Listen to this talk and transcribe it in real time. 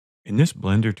In this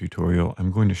Blender tutorial,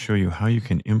 I'm going to show you how you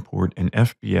can import an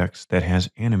FBX that has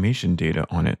animation data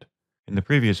on it. In the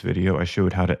previous video, I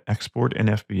showed how to export an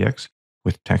FBX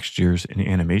with textures and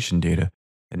animation data,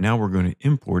 and now we're going to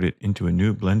import it into a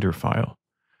new Blender file.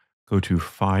 Go to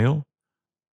File,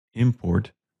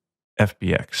 Import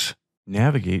FBX.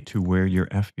 Navigate to where your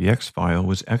FBX file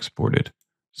was exported.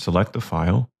 Select the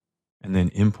file, and then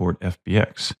Import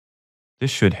FBX. This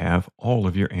should have all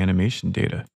of your animation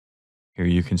data. Here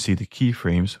you can see the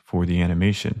keyframes for the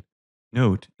animation.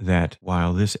 Note that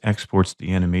while this exports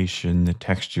the animation, the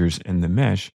textures, and the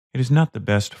mesh, it is not the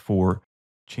best for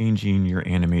changing your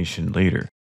animation later.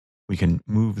 We can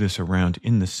move this around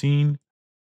in the scene.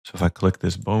 So if I click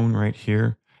this bone right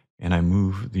here and I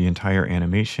move the entire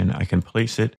animation, I can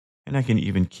place it and I can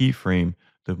even keyframe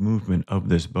the movement of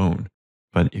this bone.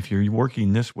 But if you're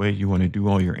working this way, you want to do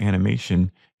all your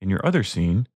animation in your other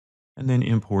scene and then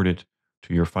import it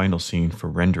to your final scene for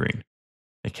rendering.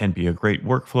 It can be a great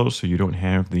workflow so you don't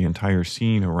have the entire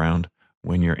scene around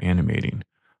when you're animating.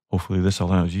 Hopefully this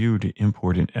allows you to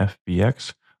import an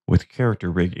FBX with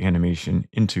character rig animation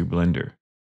into Blender.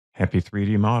 Happy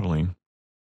 3D modeling.